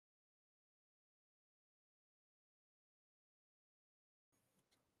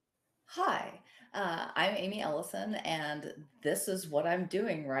Hi, I'm Amy Ellison, and this is what I'm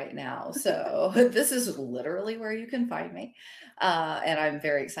doing right now. So, this is literally where you can find me. And I'm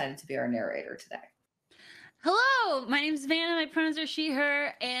very excited to be our narrator today. Hello, my name is Vanna. My pronouns are she,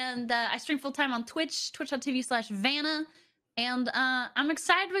 her, and I stream full time on Twitch, twitch.tv/Vanna. And I'm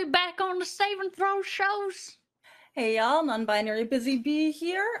excited to be back on the Save and Throw shows. Hey y'all, non-binary busy bee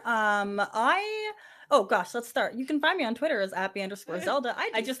here. Oh gosh, let's start. You can find me on Twitter as @B_Zelda.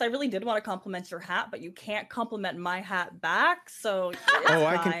 I really did want to compliment your hat, but you can't compliment my hat back. So Oh,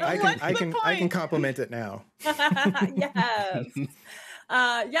 I can point? compliment it now. yes. Yeah,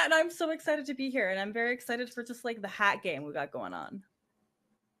 and I'm so excited to be here, and I'm very excited for just like the hat game we got going on.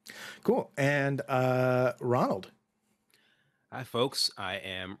 Cool. And Ronald. Hi, folks. I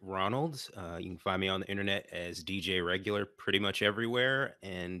am Ronald. You can find me on the internet as DJ Regular pretty much everywhere.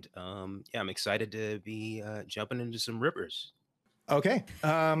 And yeah, I'm excited to be jumping into some rippers. Okay.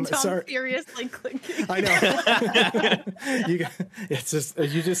 Sorry. Furiously clicking. I know. It's just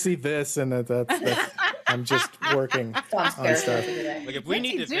you just see this, and that's I'm just working on stuff. Like if we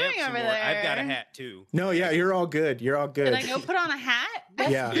need to vamp some more, I've got a hat too. No, yeah, you're all good. You're all good. Did I go put on a hat?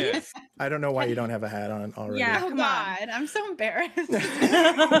 Yeah. Yes. I don't know why you don't have a hat on already. Yeah. Oh God, I'm so embarrassed.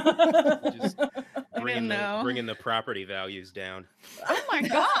 Just bringing the property values down. Oh my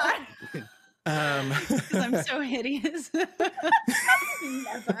God. Because I'm so hideous. Never.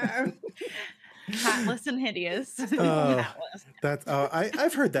 Hatless and hideous. Oh, Hatless. that's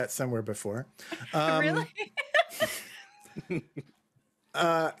I've heard that somewhere before. Really?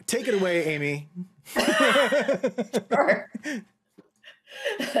 Take it away, Amy. Sure.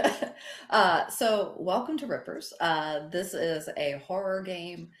 So, welcome to Rippers. This is a horror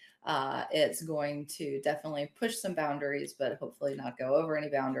game. It's going to definitely push some boundaries, but hopefully not go over any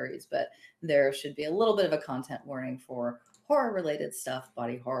boundaries. But there should be a little bit of a content warning for horror-related stuff,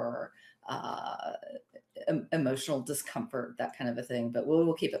 body horror, emotional discomfort, that kind of a thing. But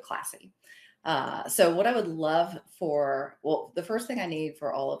we'll keep it classy. So what I would love the first thing I need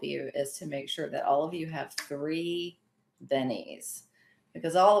for all of you is to make sure that all of you have 3 bennies,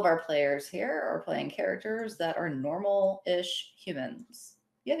 because all of our players here are playing characters that are normal-ish humans.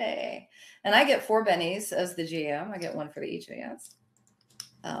 Yay. And I get 4 bennies as the GM. I get 1 for each of you,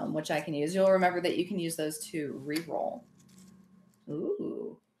 which I can use. You'll remember that you can use those to re-roll.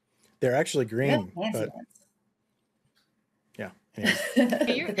 Ooh. They're actually green. Yeah, But yeah.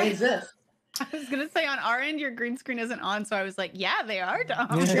 Anyway. They exist. I was gonna say on our end, your green screen isn't on, so I was like, "Yeah, they are,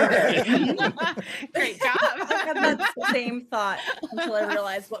 Dom." Sure. Great job. I had that same thought until I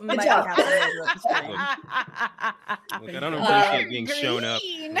realized what might be job. happening. Look, I don't appreciate being shown up.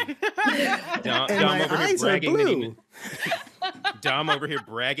 Dom over here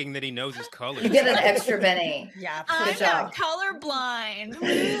bragging that he knows his colors. You get an extra benny. Yeah, I'm job. not colorblind.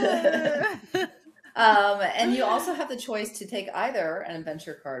 And you also have the choice to take either an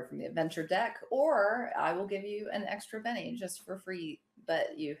adventure card from the adventure deck, or I will give you an extra benny just for free,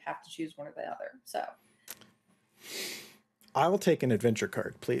 but you have to choose one or the other. So I will take an adventure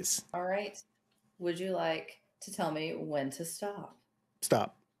card, please. all right. Would you like to tell me when to stop?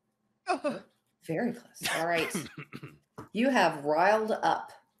 Stop. Very close. All right. You have riled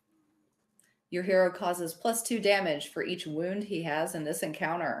up. Your hero causes +2 damage for each wound he has in this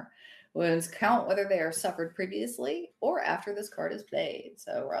encounter. Wounds count whether they are suffered previously or after this card is played.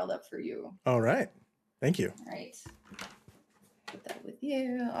 So riled up for you. All right. Thank you. All right. Put that with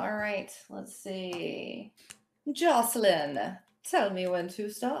you. All right. Let's see. Jocelyn, tell me when to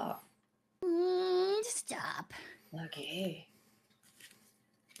stop. Stop. Okay.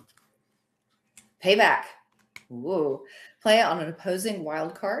 Payback. Ooh. Play on an opposing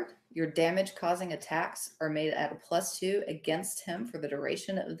wild card. Your damage-causing attacks are made at a +2 against him for the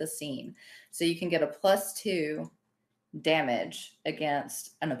duration of the scene. So you can get a +2 damage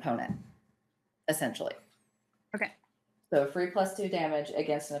against an opponent, essentially. Okay. So free +2 damage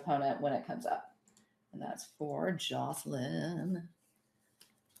against an opponent when it comes up. And that's for Jocelyn.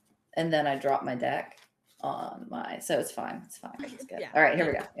 And then I drop my deck on so it's fine. It's fine. It's good. Yeah. All right, here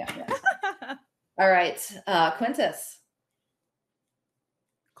we go. Yeah. All right. Quintus.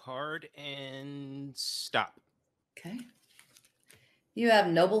 Card and stop. Okay. You have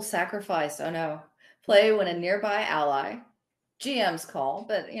Noble Sacrifice. Oh no. Play when a nearby ally, GM's call,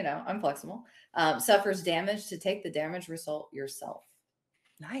 but I'm flexible, suffers damage to take the damage result yourself.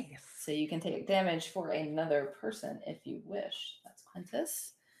 Nice. So you can take damage for another person if you wish. That's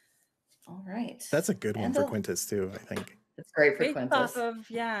Quintus. All right. That's a good one for Quintus too, I think. It's great for Based Quintus. off of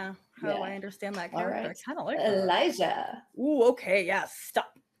how I understand that character. All right. I kind of like that. Elijah. Ooh, okay, yeah, stop.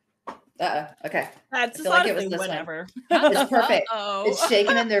 Okay. That's I just feel like it was honestly this one. whatever. It's perfect. Uh-oh. It's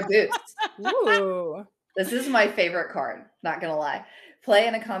shaking in their boots. Ooh. This is my favorite card. Not gonna lie. Play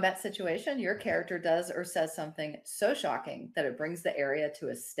in a combat situation. Your character does or says something so shocking that it brings the area to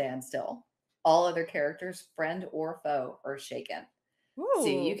a standstill. All other characters, friend or foe, are shaken. So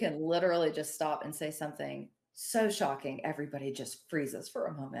you Ooh. can literally just stop and say something so shocking, everybody just freezes for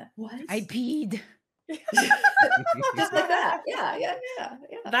a moment. What? I peed. Just like that. Yeah.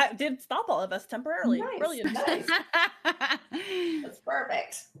 That did stop all of us temporarily. Nice, Brilliant. nice. That's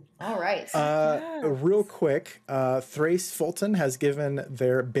perfect. All right. Yes. Real quick, Thrace Fulton has given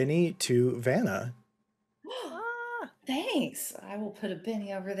their Benny to Vanna. Ah, Thanks. I will put a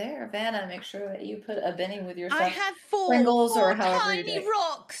Benny over there. Vanna, make sure that you put a Benny with your I stuff. have four Pringles or however you tiny do.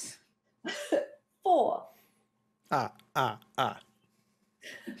 rocks. 4. Ah.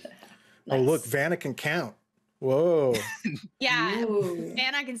 Nice. Oh, look, Vanna can count. Whoa. Yeah. Ooh.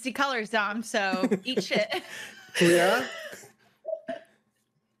 And I can see colors, Dom, so eat shit. Yeah?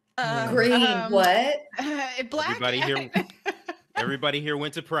 Green, what? Black. Everybody here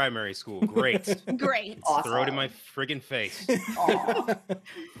went to primary school. Great. Great. Awesome. Throw it in my friggin' face. Aw.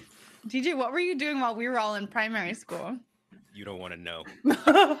 DJ, what were you doing while we were all in primary school? You don't want to know.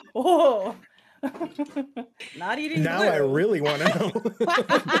 oh. Not eating Now glue. I really want to know.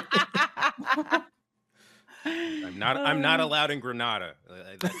 I'm not allowed in Granada.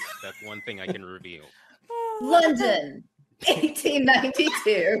 That's one thing I can reveal. London,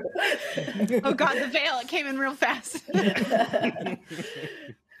 1892. Oh God, the veil, it came in real fast. It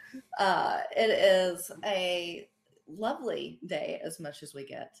is a lovely day as much as we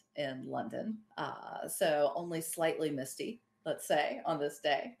get in London. So only slightly misty, let's say, on this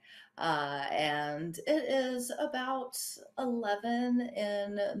day. And it is about 11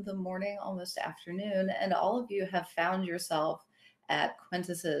 in the morning, almost afternoon. And all of you have found yourself at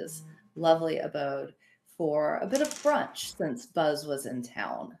Quintus's lovely abode for a bit of brunch since Buzz was in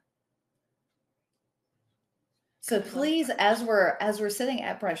town. So please, as we're sitting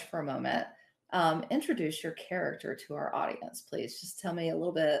at brunch for a moment, introduce your character to our audience. Please just tell me a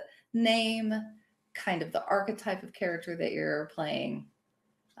little bit, name, kind of the archetype of character that you're playing,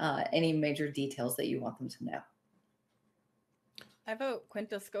 any major details that you want them to know. I vote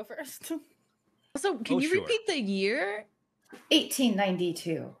Quintus go first. Also, can you sure. repeat the year?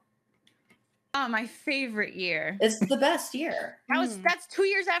 1892. Oh, my favorite year. It's the best year. That's 2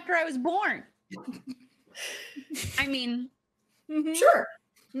 years after I was born. I mean, Mhm. Sure.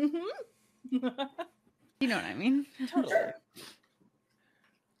 Mhm. you know what I mean. Totally.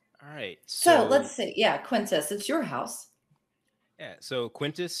 All right. So let's see. Yeah, Quintus, it's your house. Yeah. So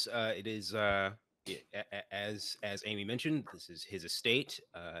Quintus, it is as Amy mentioned, this is his estate.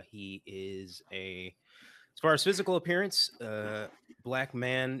 He is as far as physical appearance, black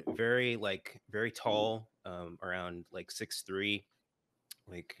man, very tall, around like 6'3",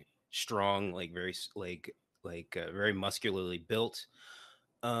 like strong, like very very muscularly built,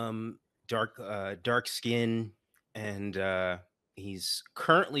 dark skin, and he's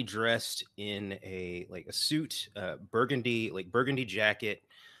currently dressed in a suit, burgundy jacket,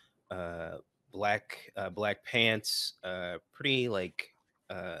 black pants, pretty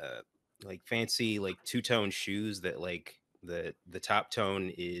fancy two-tone shoes that the top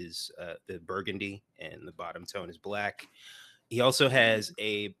tone is the burgundy and the bottom tone is black. He also has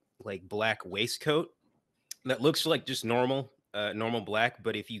a black waistcoat that looks like just normal black,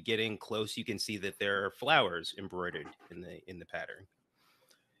 but if you get in close, you can see that there are flowers embroidered in the pattern.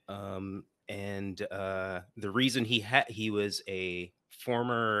 And the reason he was a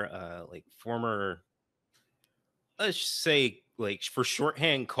former let's say for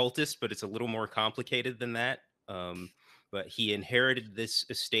shorthand cultist, but it's a little more complicated than that. But he inherited this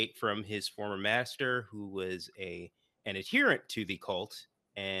estate from his former master, who was an adherent to the cult,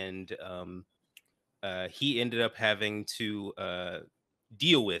 and he ended up having to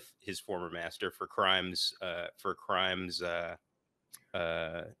deal with his former master for crimes,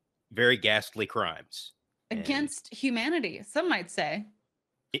 very ghastly crimes Against humanity, some might say.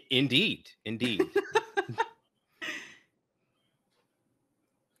 Indeed.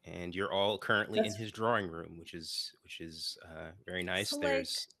 And you're all currently in his drawing room, which is very nice. So,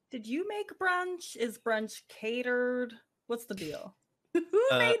 did you make brunch? Is brunch catered? What's the deal? Who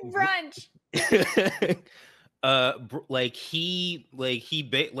made brunch?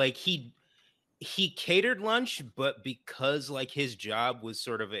 He catered lunch, but because his job was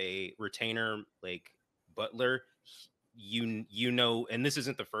sort of a retainer butler, and this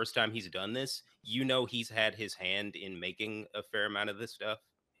isn't the first time he's done this, he's had his hand in making a fair amount of this stuff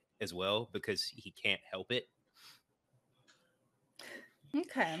as well, because he can't help it.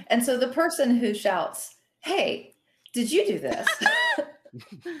 Okay. And so the person who shouts, "Hey, did you do this?"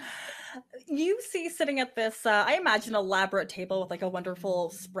 You see sitting at this, I imagine, elaborate table with like a wonderful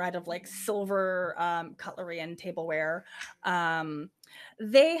spread of like silver cutlery and tableware.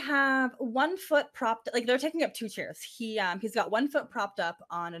 They have one foot propped, like they're taking up two chairs. He's got one foot propped up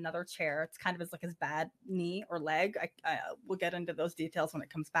on another chair. It's kind of his bad knee or leg. I will get into those details when it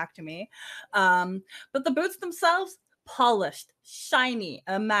comes back to me. But the boots themselves, polished, shiny,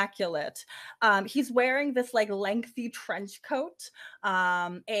 immaculate. He's wearing this like lengthy trench coat,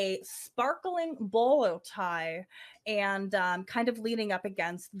 a sparkling bolo tie, and kind of leaning up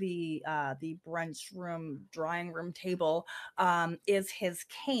against the brunch room drawing room table is his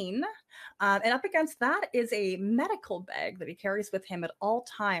cane, and up against that is a medical bag that he carries with him at all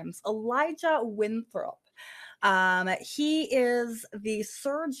times. Elijah Winthrop. He is the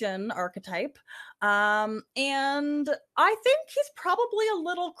surgeon archetype, and I think he's probably a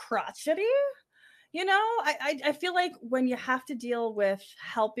little crotchety. You know, I feel like when you have to deal with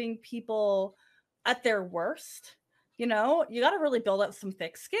helping people at their worst, you know, you got to really build up some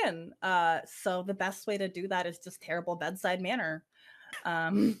thick skin. So the best way to do that is just terrible bedside manner.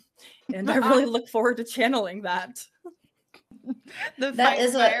 And I really look forward to channeling that. The That fight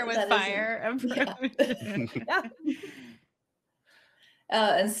is fire a with that is fire. Yeah.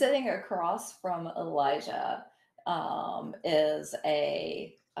 and sitting across from Elijah is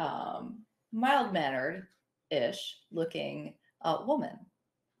a mild-mannered-ish looking woman.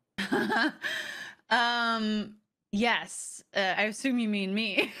 Yes. I assume you mean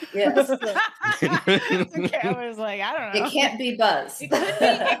me. Yes. Okay, I was like, I don't know. It can't be Buzz. It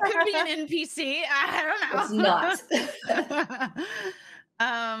could be an NPC. I don't know. It's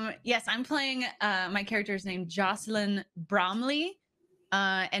not. Yes, I'm playing my character's named Jocelyn Bromley.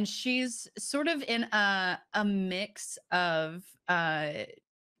 And she's sort of in a mix of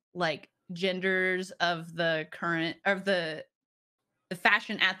like genders of the current of the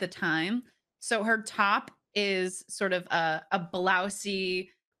fashion at the time. So her top is sort of a blousey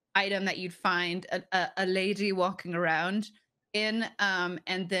item that you'd find a lady walking around in,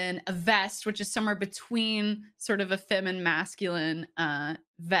 and then a vest, which is somewhere between sort of a feminine masculine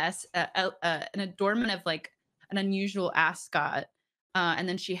vest, an adornment of like an unusual ascot. And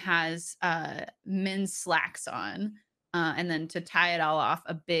then she has men's slacks on. And then to tie it all off,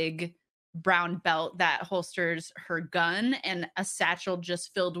 a big brown belt that holsters her gun and a satchel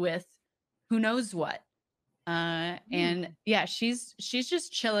just filled with who knows what. And yeah, she's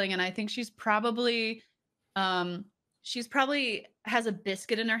just chilling. And I think she's probably has a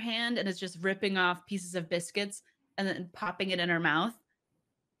biscuit in her hand and is just ripping off pieces of biscuits and then popping it in her mouth.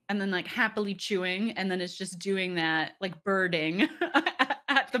 And then like happily chewing, and then it's just doing that like birding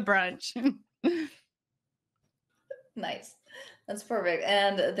at the brunch. Nice. That's perfect.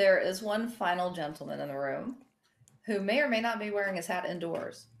 And there is one final gentleman in the room who may or may not be wearing his hat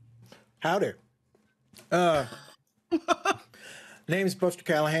indoors. Howdy. Name's Buster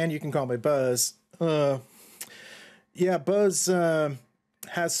Callahan. You can call me Buzz. Yeah, Buzz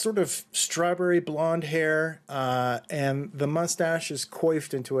has sort of strawberry blonde hair, and the mustache is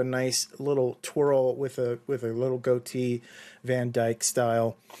coiffed into a nice little twirl with a little goatee, Van Dyke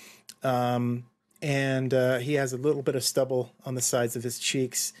style. And he has a little bit of stubble on the sides of his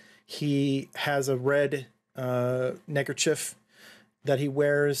cheeks. He has a red neckerchief that he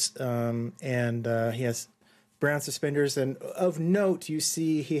wears, and he has brown suspenders. And of note, you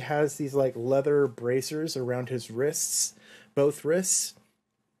see he has these like leather bracers around his wrists, both wrists.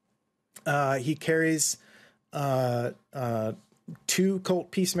 He carries 2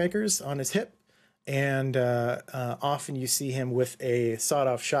 Colt Peacemakers on his hip, and often you see him with a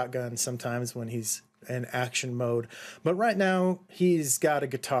sawed-off shotgun sometimes when he's in action mode. But right now, he's got a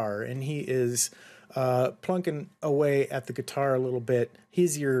guitar, and he is plunking away at the guitar a little bit.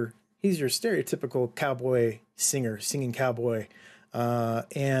 He's your stereotypical cowboy singer, singing cowboy,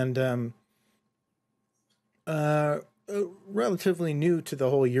 and relatively new to the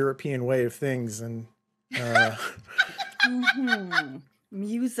whole European way of things, and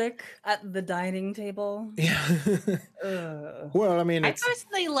Music at the dining table. yeah. Well, I mean, I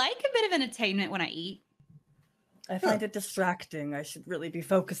personally like a bit of entertainment when I eat. I find it distracting. I should really be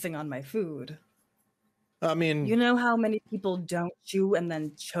focusing on my food. I mean, You know how many people don't chew and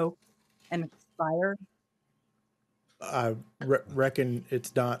then choke and expire? I reckon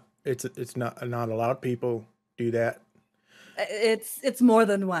it's not a lot of people do that. It's more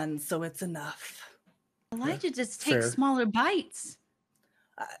than one, so it's enough. Elijah just takes Fair. smaller bites.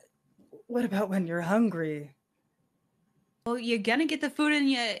 What about when you're hungry? Well, you're gonna get the food in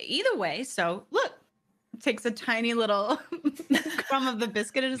you either way. So look, takes a tiny little crumb of the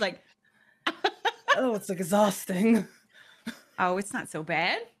biscuit and is like, Oh, it's exhausting. oh, it's not so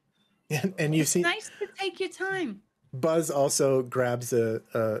bad. And you It's see nice to take your time. Buzz also grabs a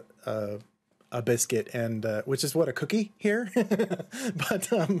biscuit and which is what, a cookie here,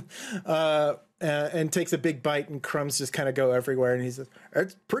 but and takes a big bite, and crumbs just kind of go everywhere. And he says,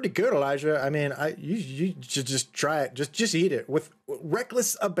 "It's pretty good, Elijah. I mean, you should just try it. Just eat it with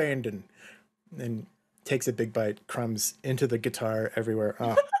reckless abandon." And takes a big bite, crumbs into the guitar everywhere.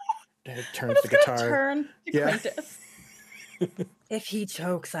 Oh, it turns the guitar. Turn to Yeah. Quintus. If he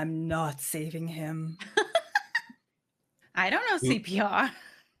chokes, I'm not saving him. I don't know CPR.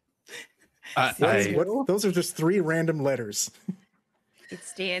 Those are just 3 random letters. It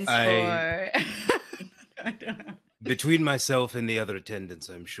stands for. I don't know. Between myself and the other attendants,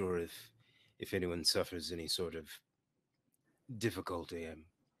 I'm sure if anyone suffers any sort of difficulty, I'm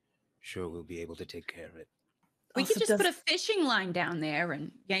sure we'll be able to take care of it. We Also, could just put a fishing line down there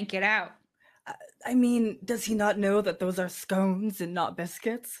and yank it out. I mean, does he not know that those are scones and not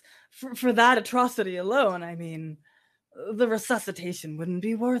biscuits? For that atrocity alone, I mean, the resuscitation wouldn't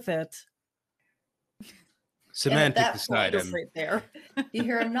be worth it. Semantic that aside, Just right there. You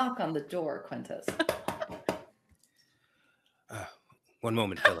hear a knock on the door, Quintus. one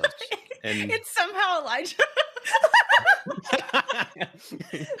moment, fellows. And It's somehow Elijah.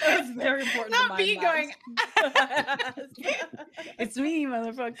 That was very important. Not to my me mind. It's me,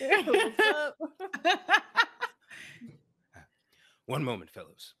 motherfucker. What's up? one moment,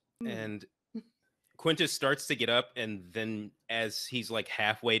 fellows. And Quintus starts to get up, and then as he's like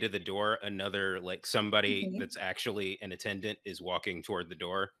halfway to the door, another like somebody that's actually an attendant is walking toward the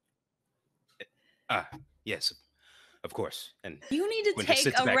door. Yes, of course. And You need to Quintus take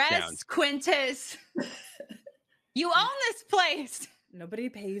sits a back rest, down. Quintus. You own this place. Nobody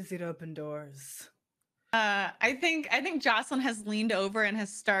pays you to open doors. I think Jocelyn has leaned over and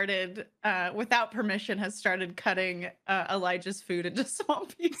has started, without permission, has started cutting Elijah's food into small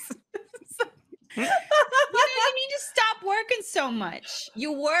pieces. You need to stop working so much.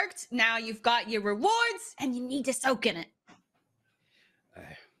 You worked, now you've got your rewards, and you need to soak in it.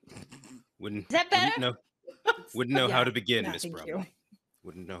 Wouldn't Is that better? Wouldn't know how Yeah. to begin, Yeah, Miss thank you. Brumley.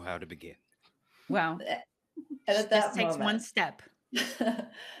 Wouldn't know how to begin. Well, And at that just takes one moment, step. Very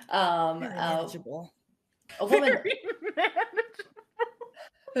manageable. a woman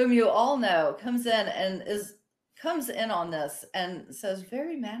whom you all know comes in on this and says,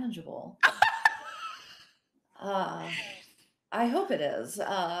 "Very manageable." I hope it is.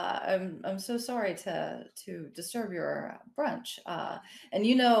 I'm so sorry to disturb your brunch. And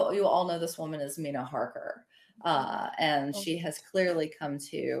you all know this woman is Mina Harker, and she has clearly come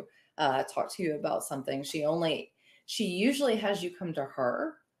to talk to you about something. She usually has you come to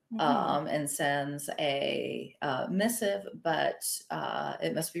her and sends a missive, but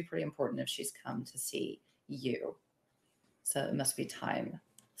it must be pretty important if she's come to see you. So it must be time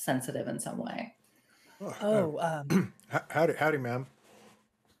sensitive in some way. Howdy, ma'am.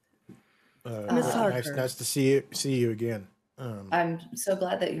 Miss Harker. Nice to see you again. I'm so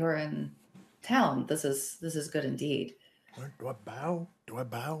glad that you're in town. This is good indeed. Do I bow?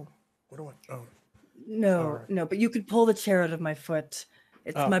 What do I? Oh, No, but you could pull the chair out of my foot.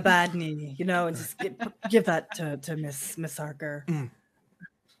 It's my bad knee, and just give that to Miss Harker.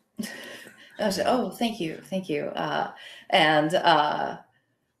 I said, "Oh, thank you."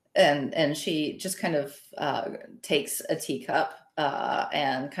 And she just kind of takes a teacup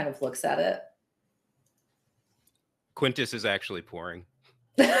and kind of looks at it. Quintus is actually pouring.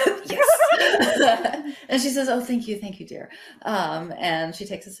 Yes. And she says, "Oh, thank you, dear." And she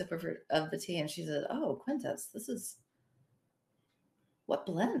takes a sip of the tea, and she says, "Oh, Quintus, this is what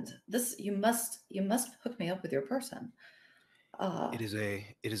blend? This you must hook me up with your person." It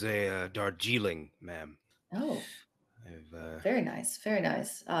is a Darjeeling, ma'am. Oh. I've, Very nice.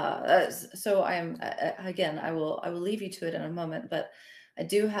 So I'm again. I will leave you to it in a moment, but I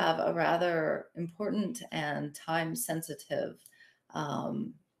do have a rather important and time-sensitive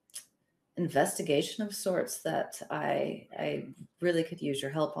investigation of sorts that I really could use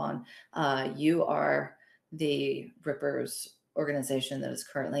your help on. You are the Rippers organization that is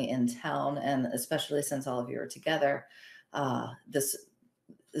currently in town, and especially since all of you are together, this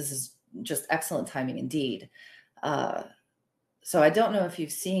is just excellent timing indeed. So I don't know if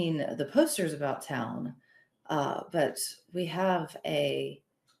you've seen the posters about town, but we have a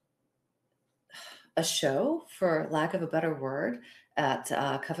show, for lack of a better word, at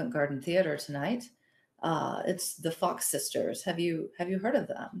Covent Garden Theater tonight. It's the Fox Sisters. Have you heard of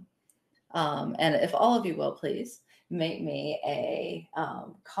them? And if all of you will, please make me a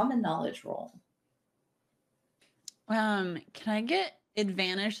common knowledge roll. Can I get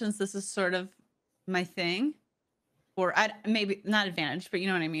advantage since this is sort of my thing? Or maybe not advantage, but you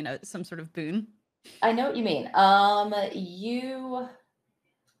know what I mean? Some sort of boon. I know what you mean.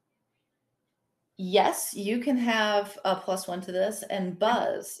 Yes, you can have a +1 to this, and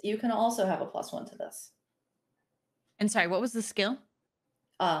Buzz, you can also have a +1 to this. And sorry, what was the skill?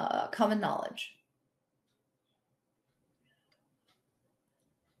 Common knowledge.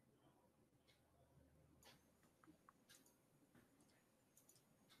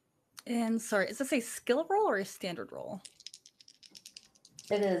 And sorry, is this a skill roll or a standard roll?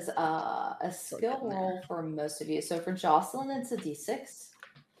 It is a skill roll for most of you. So for Jocelyn, it's a D6.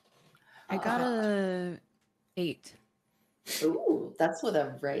 I got a 8. Ooh, that's with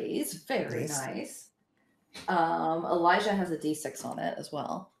a raise. Very nice. Elijah has a D6 on it as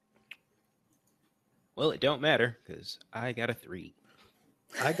well. Well, it don't matter because I got a 3.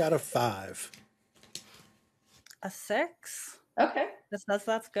 I got a 5. A 6. Okay.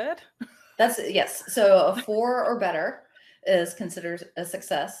 That's good. That's yes. So a 4 or better is considered a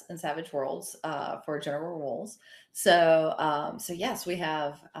success in Savage Worlds for general roles. So yes, we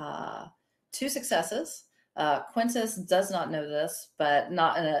have 2 successes. Quintus does not know this, but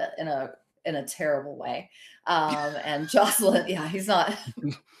not in a terrible way. And Jocelyn, yeah, he's not.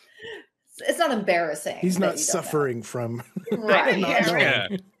 It's not embarrassing. He's not suffering from right. not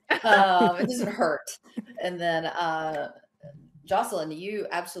knowing. It doesn't hurt. And then Jocelyn, you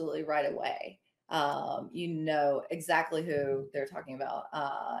absolutely right away. You know exactly who they're talking about,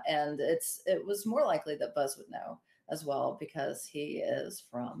 and it was more likely that Buzz would know as well because he is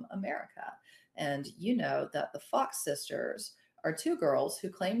from America, and you know that the Fox sisters are 2 girls who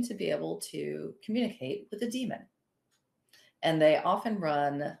claim to be able to communicate with a demon, and they often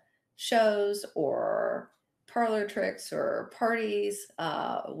run shows or parlor tricks or parties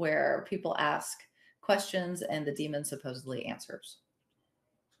where people ask questions and the demon supposedly answers.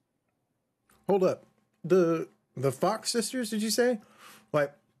 Hold up. The Fox sisters, did you say?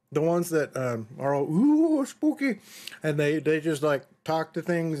 Like the ones that are all ooh spooky, and they just like talk to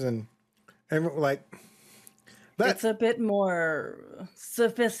things and like that. It's a bit more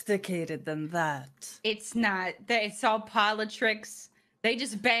sophisticated than that. It's not. It's all parlor tricks. They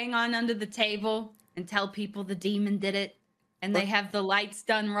just bang on under the table and tell people the demon did it, and they have the lights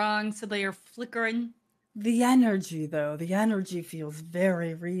done wrong, so they are flickering. The energy, though, the energy feels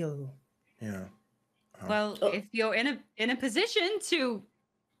very real. Yeah. Well, if you're in a position to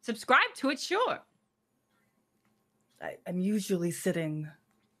subscribe to it, sure. I'm usually sitting.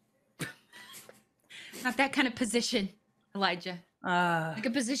 Not that kind of position, Elijah. Like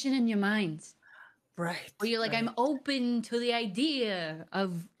a position in your mind. Right. Where you're like, I'm open to the idea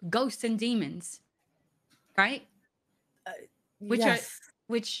of ghosts and demons. Right?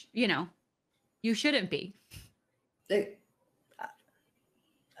 Which, you know, you shouldn't be.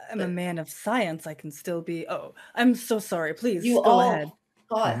 I'm a man of science. I can still be. Oh, I'm so sorry. Please you go all ahead.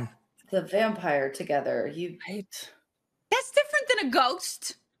 Fought the vampire together. Right. That's different than a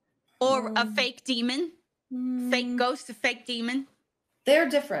ghost or a fake demon. Fake ghost, a fake demon. They're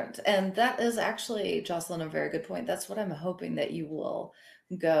different. And that is actually, Jocelyn, a very good point. That's what I'm hoping that you will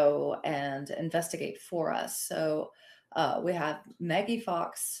go and investigate for us. So we have Maggie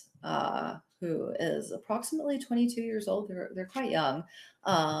Fox, who is approximately 22 years old. They're quite young.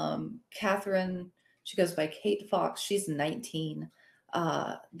 Catherine, she goes by Kate Fox. She's 19.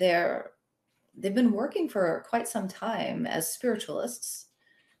 They've been working for quite some time as spiritualists.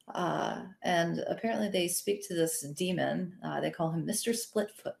 And apparently they speak to this demon. They call him Mr.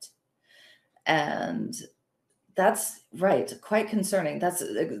 Splitfoot. And that's right, quite concerning.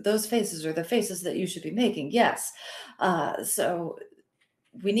 Those faces are the faces that you should be making. Yes. So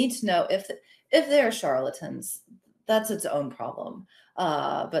we need to know if they're charlatans, that's its own problem.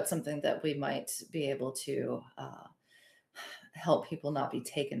 But something that we might be able to help people not be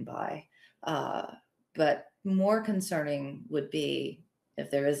taken by. But more concerning would be if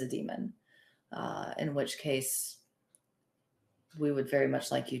there is a demon, in which case we would very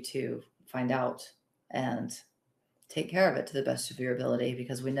much like you to find out and take care of it to the best of your ability,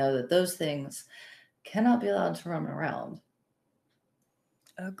 because we know that those things cannot be allowed to roam around.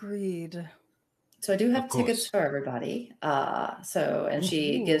 Agreed. So I do have tickets for everybody. And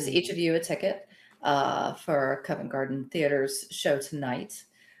she gives each of you a ticket for Covent Garden Theater's show tonight.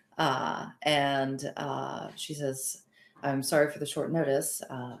 And she says, I'm sorry for the short notice,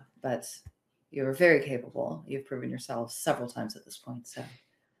 but you're very capable. You've proven yourself several times at this point. So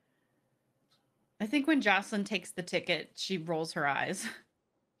I think when Jocelyn takes the ticket, she rolls her eyes.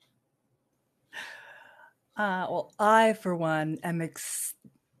 Well, I, for one, am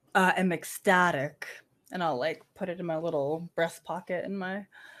ecstatic And I'll like put it in my little breast pocket in my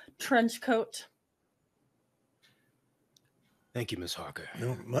trench coat. Thank you, Miss Harker.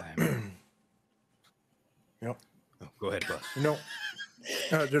 No, yep. Oh, go ahead, Buzz. No,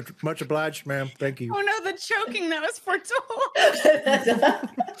 just much obliged, ma'am. Thank you. Oh no, the choking that was foretold.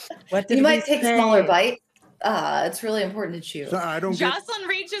 What did You we might take smaller say? bites. It's really important to chew. So I don't get. Jocelyn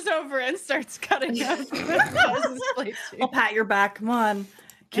reaches over and starts cutting up Buzz's plate. I'll pat your back. Come on.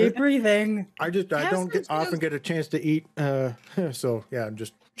 Keep breathing. I don't often get a chance to eat. So yeah, I'm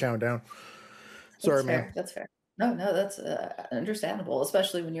just chowing down. Sorry, That's fair. ma'am. That's fair. No, that's understandable,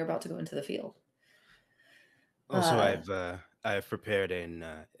 especially when you're about to go into the field. Also, I've prepared in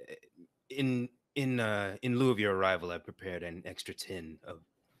lieu of your arrival, I've prepared an extra tin of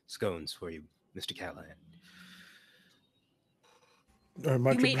scones for you, Mr. Callahan.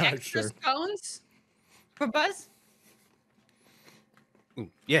 Much You made obliged, extra sir. scones for Buzz? Ooh,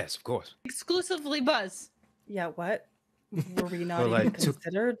 yes, of course. Exclusively Buzz. Yeah, what? Were we not Well, even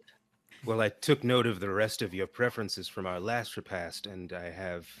considered? Well, I took note of the rest of your preferences from our last repast, and I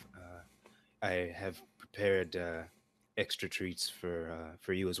have prepared extra treats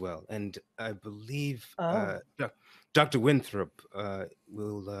for you as well. And I believe Dr. Winthrop,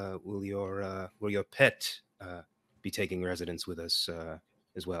 will your pet be taking residence with us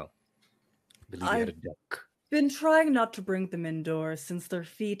as well? I believe you had a duck. Been trying not to bring them indoors since their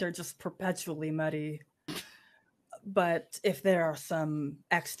feet are just perpetually muddy. But if there are some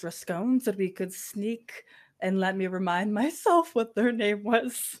extra scones that we could sneak and let me remind myself what their name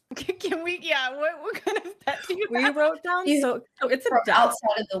was. Can we? Yeah. What kind of pet do you We have? wrote down so it's a From duck.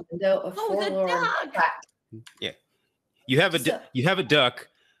 outside of the window of Oh, the forlorn dog. cat. Yeah, you have a duck.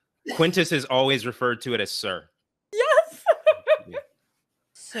 Quintus has always referred to it as Sir. Yes. Yeah.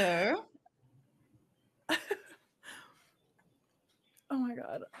 Sir. Oh my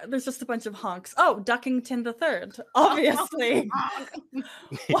god. There's just a bunch of honks. Oh, Duckington the Third. Obviously.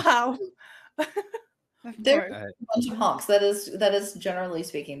 Wow. There's a bunch of honks. That is generally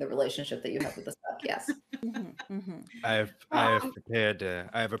speaking the relationship that you have with the duck. Yes. I have prepared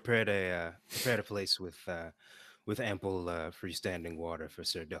a place with ample freestanding water for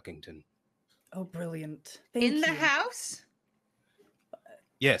Sir Duckington. Oh, brilliant. Thank In you. the house?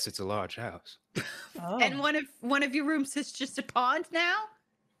 Yes, it's a large house. Oh. And one of your rooms is just a pond now?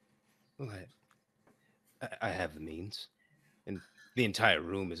 Well, I have the means, and the entire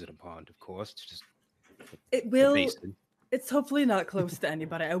room isn't a pond, of course. It's just It will. basin. It's hopefully not close to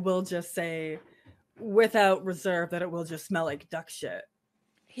anybody. I will just say, without reserve, that it will just smell like duck shit.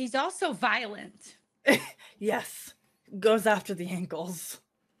 He's also violent. Yes, goes after the ankles.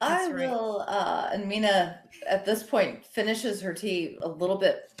 I That's right. will, and Mina at this point finishes her tea a little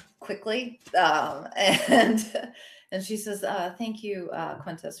bit quickly, and she says, "Thank you,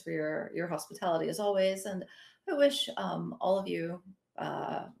 Quintus, for your hospitality as always, and I wish all of you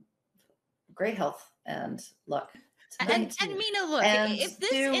great health and luck." And tonight. Mina, look, And if this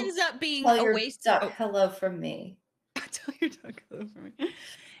do ends up being Tell a your waste duck hello from me. tell your duck hello for me.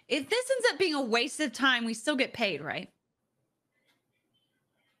 If this ends up being a waste of time, we still get paid, right?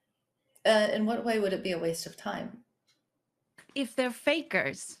 In what way would it be a waste of time? If they're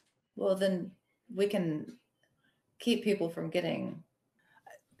fakers. Well, then we can keep people from getting.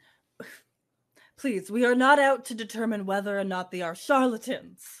 Please, we are not out to determine whether or not they are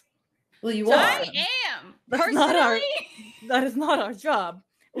charlatans. Well, you are. I am That's not our- personally. That is not our job.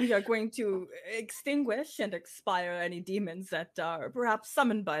 We are going to extinguish and expire any demons that are perhaps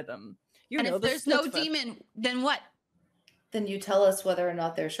summoned by them. And if the there's no Slitfoot. demon, then what? Then you tell us whether or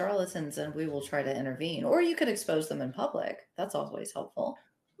not they're charlatans, and we will try to intervene. Or you could expose them in public. That's always helpful.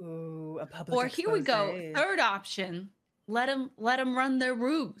 Ooh, a public Or here we go. expose. Third option. Let them run their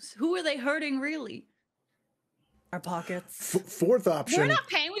ruse. Who are they hurting really? Our pockets. Fourth We're option. not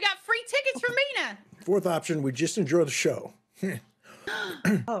paying. We got free tickets for Mina. Fourth option. We just enjoy the show.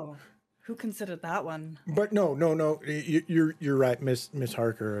 Oh, who considered that one? But no. You're right, Miss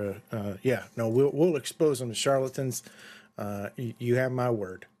Harker. Yeah, no, we'll expose them as charlatans. You have my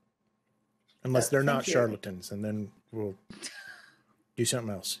word. Unless they're not thank you. charlatans, and then we'll do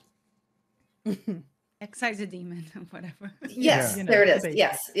something else. Excise a demon, whatever. Yes, Yeah. there it is. Debate.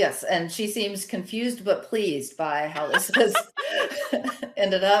 Yes. And she seems confused but pleased by how this has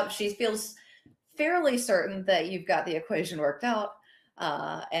ended up. She feels fairly certain that you've got the equation worked out.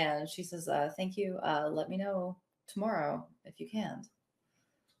 And she says, thank you. Let me know tomorrow if you can.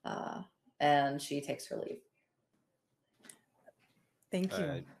 And she takes her leave. Thank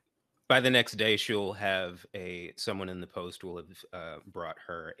you. By the next day, she'll have someone in the post will have brought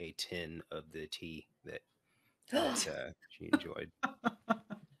her a tin of the tea that she enjoyed.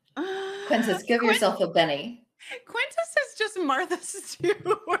 Quintus, give yourself a Benny. Quintus is just Martha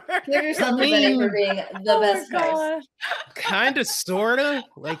Stewart. Give yourself a Benny for being the best host. Kind of, sort of.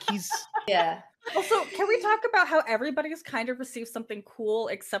 Like he's. Yeah. Also, can we talk about how everybody's kind of received something cool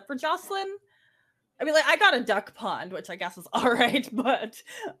except for Jocelyn? I mean, like, I got a duck pond, which I guess is all right, but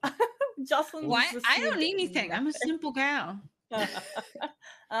Jocelyn. Why? I don't need anything. I'm a simple gal.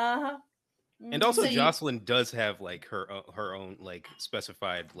 Uh-huh. And also, So you- Jocelyn does have like her own like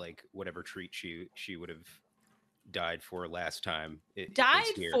specified like whatever treat she would have died for last time. Died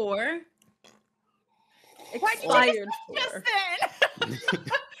for? Expired for. Justin!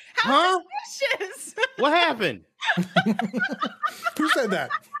 Huh? How suspicious! What happened? Who said that?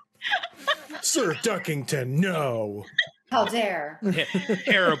 Sir Duckington, no. How dare.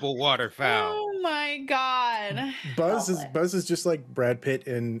 Terrible waterfowl. Oh my god. Buzz Well is just like Brad Pitt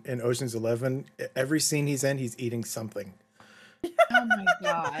in Ocean's 11. Every scene he's in, he's eating something. Oh my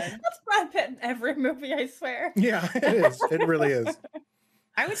god. That's Brad Pitt in every movie, I swear. Yeah, it is. It really is.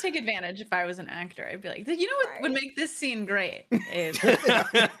 I would take advantage if I was an actor. I'd be like, you know what would make this scene great? Is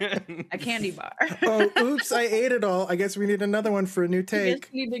a candy bar. Oh, oops, I ate it all. I guess we need another one for a new You guys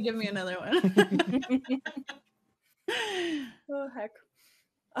take. need to give me another one. Oh heck.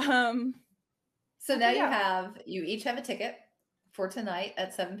 So now Yeah. you each have a ticket for tonight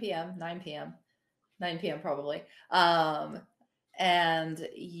at 7 p.m., 9 p.m., 9 p.m. probably. And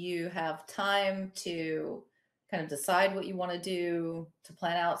you have time to kind of decide what you want to do, to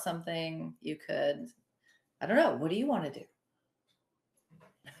plan out something. You could, I don't know, what do you want to do?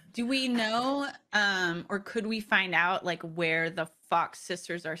 Do we know, or could we find out like where the Fox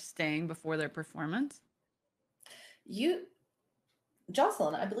sisters are staying before their performance?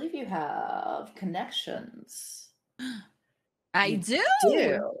 Jocelyn, I believe you have connections. I do.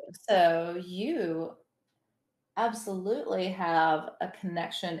 So you absolutely have a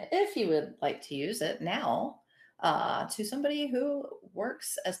connection, if you would like to use it now, to somebody who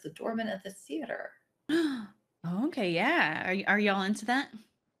works as the doorman at the theater. Okay, yeah. Are y'all into that?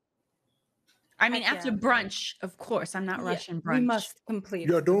 I mean, Heck after yeah. brunch, of course. I'm not Yeah, rushing brunch. We must complete.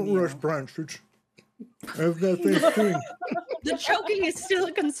 Yeah, the don't rush meal. brunch. I've got things doing. The choking is still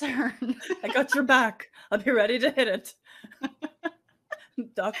a concern. I got your back. I'll be ready to hit it.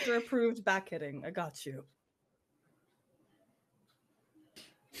 Doctor approved back hitting. I got you.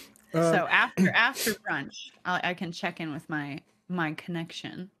 So after brunch, I can check in with my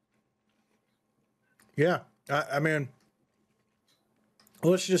connection. Yeah, I mean,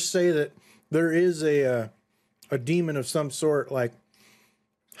 let's just say that there is a demon of some sort. Like,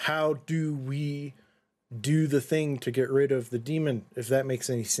 how do we do the thing to get rid of the demon? If that makes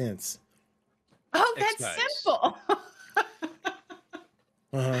any sense. Oh, that's Exercise. simple.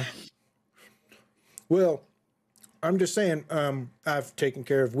 Well, I'm just saying. I've taken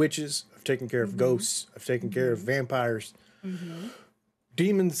care of witches. I've taken care of ghosts. I've taken care of vampires.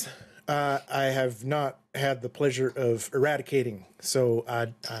 Demons. I have not had the pleasure of eradicating, so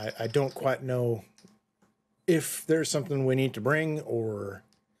I don't quite know if there's something we need to bring, or,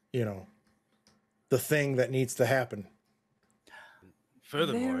 you know, the thing that needs to happen.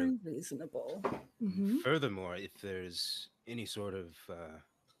 Furthermore, Very reasonable. furthermore, if there's any sort of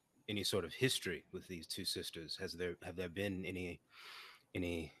history with these two sisters, have there been any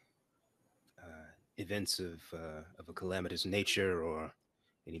events of a calamitous nature, or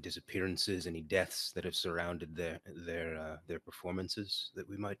any disappearances, any deaths that have surrounded their performances that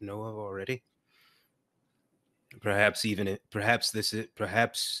we might know of already? Perhaps this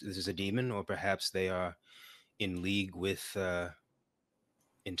is a demon, or perhaps they are in league with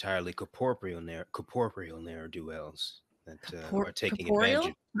entirely corporeal ne'er-do-wells that are taking corporeal?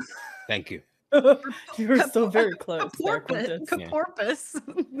 advantage. Thank you. You were so very close there, Caporpus. Quintus. Caporpus.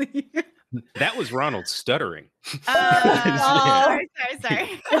 That was Ronald stuttering. Sorry.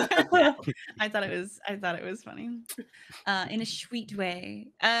 I thought it was funny. In a sweet way.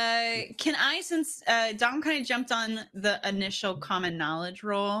 Can I, since Dom kind of jumped on the initial common knowledge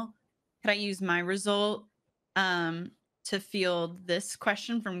roll, could I use my result to field this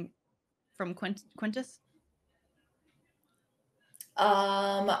question from Quintus?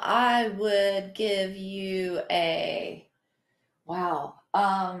 I would give you a wow.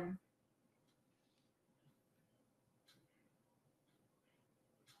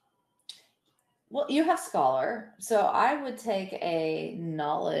 Well, you have scholar, so I would take a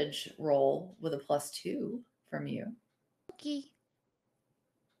knowledge roll with a +2 from you. Okay.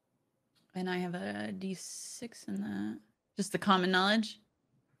 And I have a D6 in that. Just the common knowledge.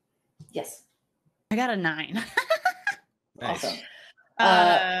 Yes. I got a 9. Nice. Awesome.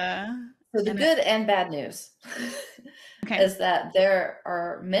 So the and good and bad news. Okay. is that there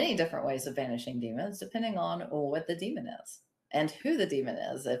are many different ways of banishing demons depending on what the demon is and who the demon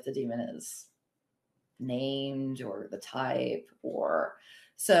is. If the demon is named or the type, or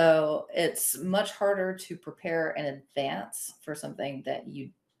so it's much harder to prepare in advance for something that you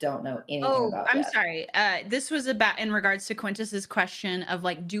don't know anything about I'm yet. sorry. This was about in regards to Quintus's question of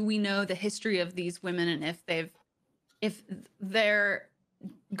like, do we know the history of these women and if their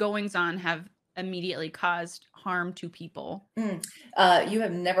goings on have immediately caused harm to people? You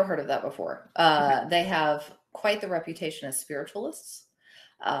have never heard of that before. They have quite the reputation as spiritualists,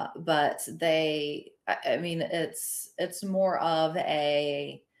 but I mean, it's more of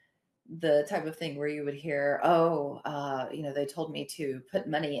the type of thing where you would hear, they told me to put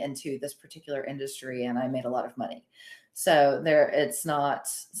money into this particular industry and I made a lot of money. So it's not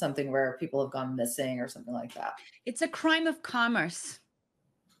something where people have gone missing or something like that. It's a crime of commerce.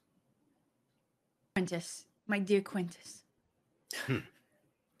 Quintus, my dear Quintus.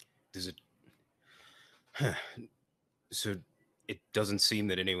 Does it? So it doesn't seem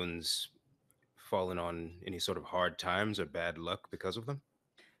that anyone's fallen on any sort of hard times or bad luck because of them?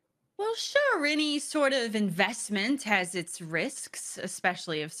 Well, sure, any sort of investment has its risks,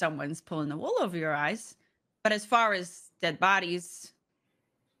 especially if someone's pulling the wool over your eyes. But as far as dead bodies,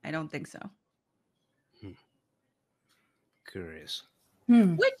 I don't think so. Curious.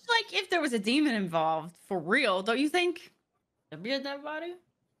 Which, like, if there was a demon involved, for real, don't you think there'd be a dead body?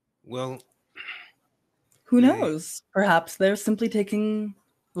 Well, Who knows? Perhaps they're simply taking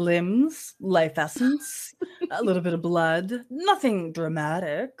limbs, life essence, a little bit of blood. Nothing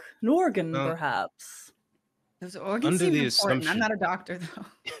dramatic. An organ, perhaps. perhaps. Those organs Under seem the important. I'm assumption- not a doctor,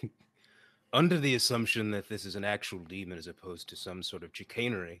 though. Under the assumption that this is an actual demon as opposed to some sort of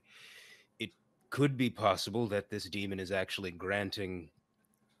chicanery, it could be possible that this demon is actually granting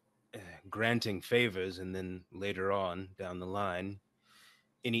favors, and then later on down the line,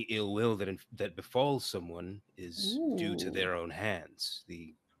 any ill will that befalls someone is due to their own hands.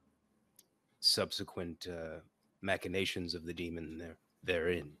 The subsequent machinations of the demon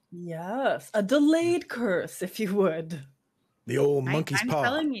therein. Yes, a delayed curse, if you would. The old monkey's I'm paw.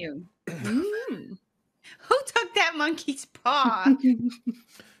 telling you. Mm. Who took that monkey's paw?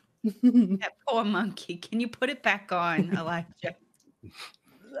 That poor monkey. Can you put it back on, Elijah?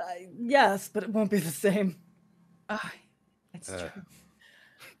 Yes, but it won't be the same. Oh, that's true.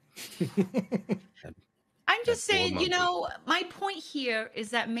 That I'm just poor saying, monkey. my point here is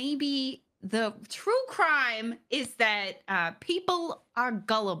that maybe the true crime is that people are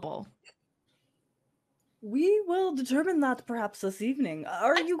gullible. We will determine that perhaps this evening.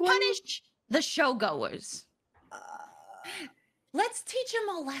 Are Let's you going punish the showgoers? Let's teach them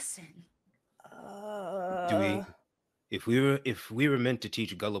a lesson. Do we? If we were meant to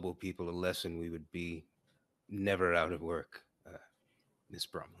teach gullible people a lesson, we would be never out of work, Miss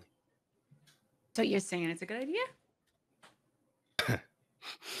Bromley. So you're saying it's a good idea?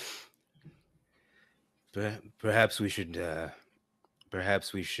 Perhaps we should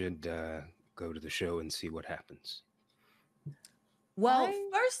go to the show and see what happens. Well,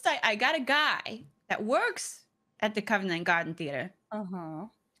 first I got a guy that works at the Covenant Garden Theater. Uh-huh.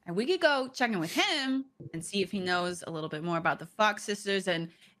 And we could go check in with him and see if he knows a little bit more about the Fox sisters and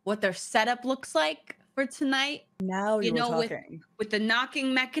what their setup looks like for tonight. Now you're talking. With the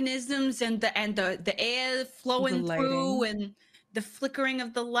knocking mechanisms and the air flowing through and the flickering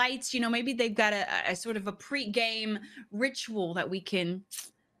of the lights. Maybe they've got a sort of a pre-game ritual that we can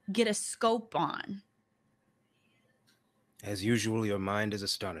get a scope on. As usual, your mind is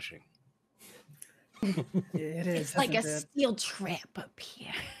astonishing. It is. It's like a steel trap up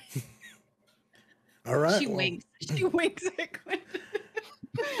here. All right. She winks. She winks at Quinn.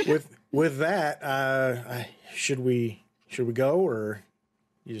 With that, should we go, or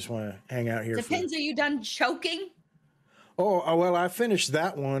you just want to hang out here? Depends. Are you done choking? Oh well, I finished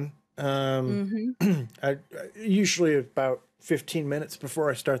that one. I usually about 15 minutes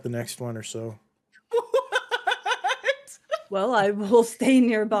before I start the next one or so. Well, I will stay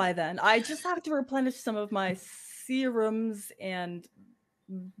nearby then. I just have to replenish some of my serums and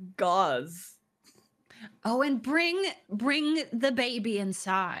gauze. Oh, and bring the baby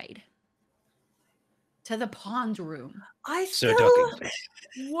inside to the pond room. I Sir still Ducking.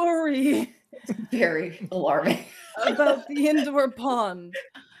 worry Very alarming. about the indoor pond,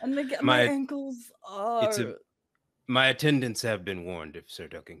 and my My- ankles are My attendants have been warned of Sir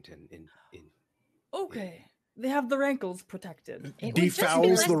Duckington. okay. They have their ankles protected. It would just be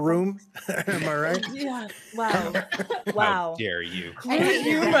Defouls less- the room. Am I right? Yeah. Wow. How Wow. dare you?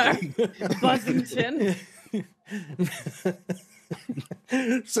 Humor. Buzzington.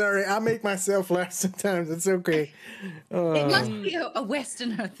 Sorry, I make myself laugh sometimes. It's okay. It must be a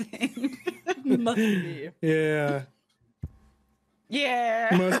Westerner thing. Must be. Yeah,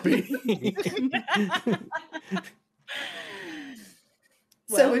 Yeah. must be.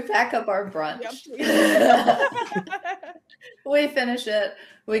 So we pack up our brunch. We finish it.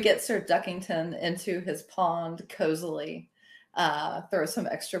 We get Sir Duckington into his pond cozily. Throw some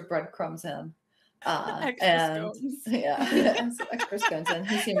extra breadcrumbs in. Extra scones. Yeah, some extra scones in.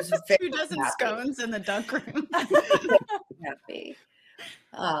 He seems very 2 dozen happy. scones in the duck room. Happy.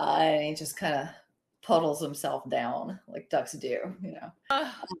 And he just kind of puddles himself down like ducks do, you know.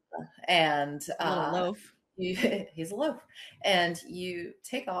 And Little loaf. he's a loaf. And you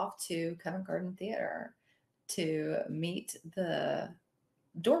take off to Covent Garden Theater to meet the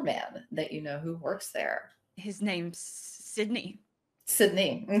doorman that you know who works there. His name's Sydney.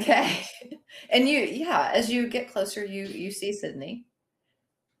 Sydney. Okay. And as you get closer, you see Sydney.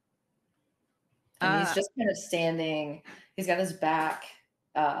 And he's just kind of standing. He's got his back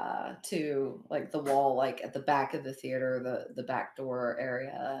to like the wall, like at the back of the theater, the back door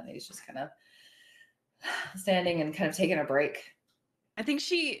area. And he's just kind of standing and kind of taking a break. I think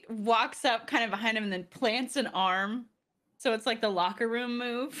she walks up kind of behind him and then plants an arm. So it's like the locker room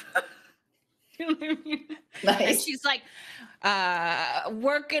move. You know what I mean? Nice. And she's like,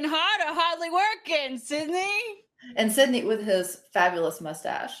 working hard or hardly working, Sydney? And Sydney, with his fabulous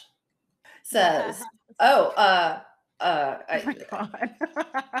mustache, says, "Oh, my God.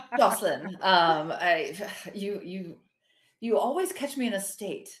 Jocelyn, you always catch me in a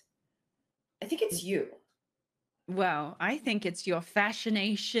state. I think it's you." Well, I think it's your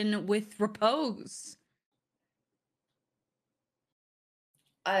fascination with repose.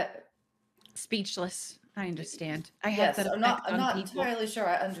 Speechless. I understand. I have that I'm effect not on people. entirely sure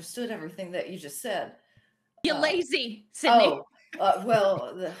I understood everything that you just said. You're lazy, Sydney.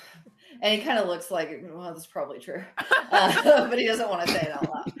 Well, and he kind of looks like, well, that's probably true, but he doesn't want to say it out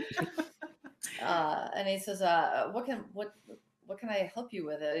loud. And he says, "What can I help you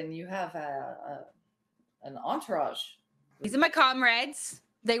with it?" And you have an entourage. These are my comrades.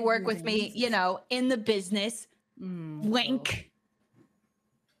 They work with me, you know, in the business. Wink.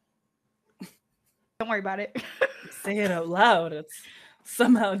 Don't worry about it. Say it out loud. It's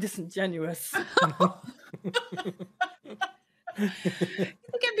somehow disingenuous. Look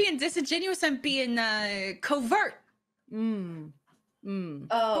at being disingenuous. I'm being covert. What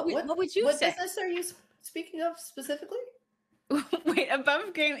would you what say? What business are you speaking of specifically? Wait,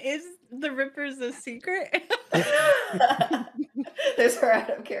 above game, is the Rippers a secret? Those are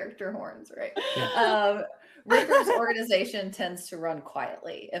out of character horns, right? Yeah. Ripper's organization tends to run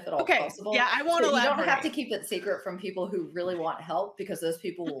quietly, if at all possible. Yeah, I won't So you elaborate. don't have to keep it secret from people who really want help, because those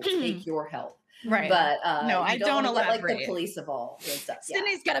people will take your help. Right. But no, I don't wanna let, like, the elaborate. police involved and stuff. Yeah.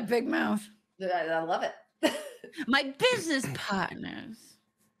 Sydney's got a big mouth. I love it. My business partners.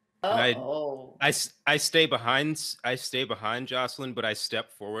 Oh. I stay behind Jocelyn, but I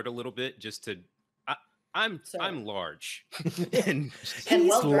step forward a little bit just to. I'm large. and And He's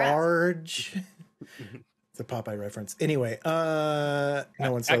well-dressed. large. It's a Popeye reference. Anyway, no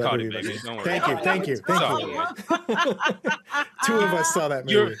one saw I that caught movie. it, baby. Don't worry. Thank you. Sorry. Two of us saw that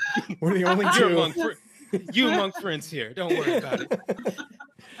movie. We're the only two. You among friends here. Don't worry about it.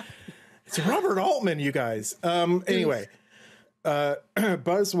 It's Robert Altman, you guys. Anyway,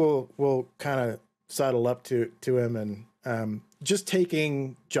 Buzz will kind of sidle up to him and just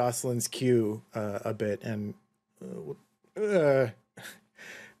taking Jocelyn's cue a bit and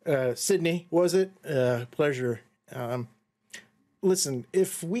Sydney, was it? Pleasure. Listen,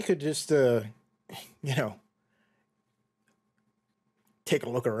 if we could just take a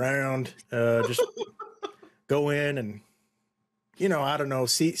look around, just go in and I don't know,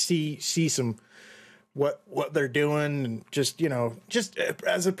 see some what they're doing, and just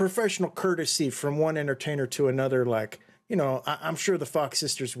as a professional courtesy from one entertainer to another, like I'm sure the Fox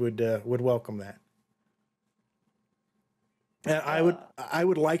sisters would welcome that. And I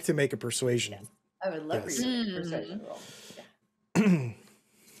would like to make a persuasion. Yes. I would love for you to make a persuasion roll. Yeah.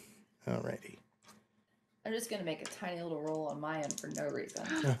 Alrighty. I'm just going to make a tiny little roll on my end for no reason.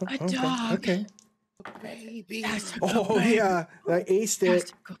 A dog. Okay. Baby. Oh yeah, I aced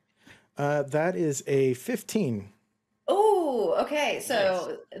it. That is a 15. Oh, okay.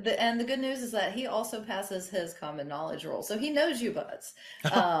 So the good news is that he also passes his common knowledge roll, so he knows you, Buzz.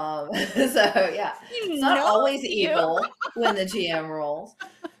 So yeah, it's not always evil when the GM rolls.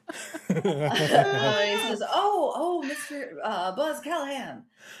 He says, "Oh, Mr. Buzz Callahan."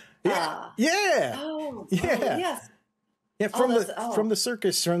 Yeah. Oh, Yeah. yes. Yeah, from the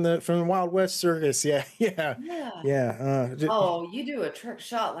circus, from the Wild West circus. Yeah. Oh, you do a trick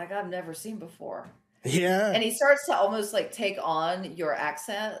shot like I've never seen before. Yeah. And he starts to almost like take on your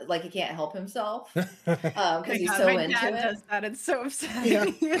accent, like he can't help himself because he's so my into dad it. does that. It's so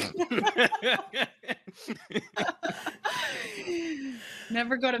upsetting.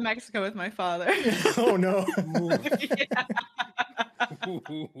 Never go to Mexico with my father. Oh no.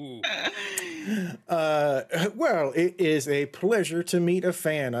 Well, it is a pleasure to meet a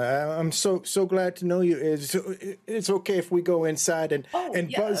fan. I'm so glad to know you. It's okay if we go inside and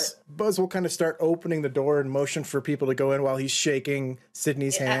Buzz will kind of start opening the door and motion for people to go in while he's shaking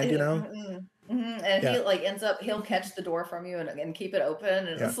Sydney's hand, you know. And he like ends up he'll catch the door from you and keep it open,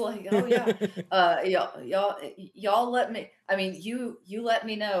 and it's like, oh yeah, y'all let me. I mean, you let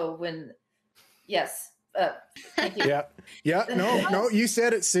me know when. Yes. Thank you. Yeah. No. You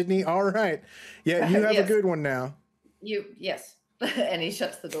said it, Sydney. All right. Yeah, you have a good one now. Yes. And he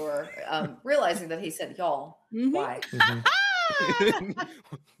shuts the door, realizing that he said y'all. Why?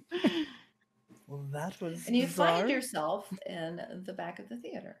 Well, that was. And you bizarre. find yourself in the back of the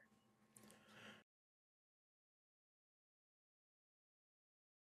theater.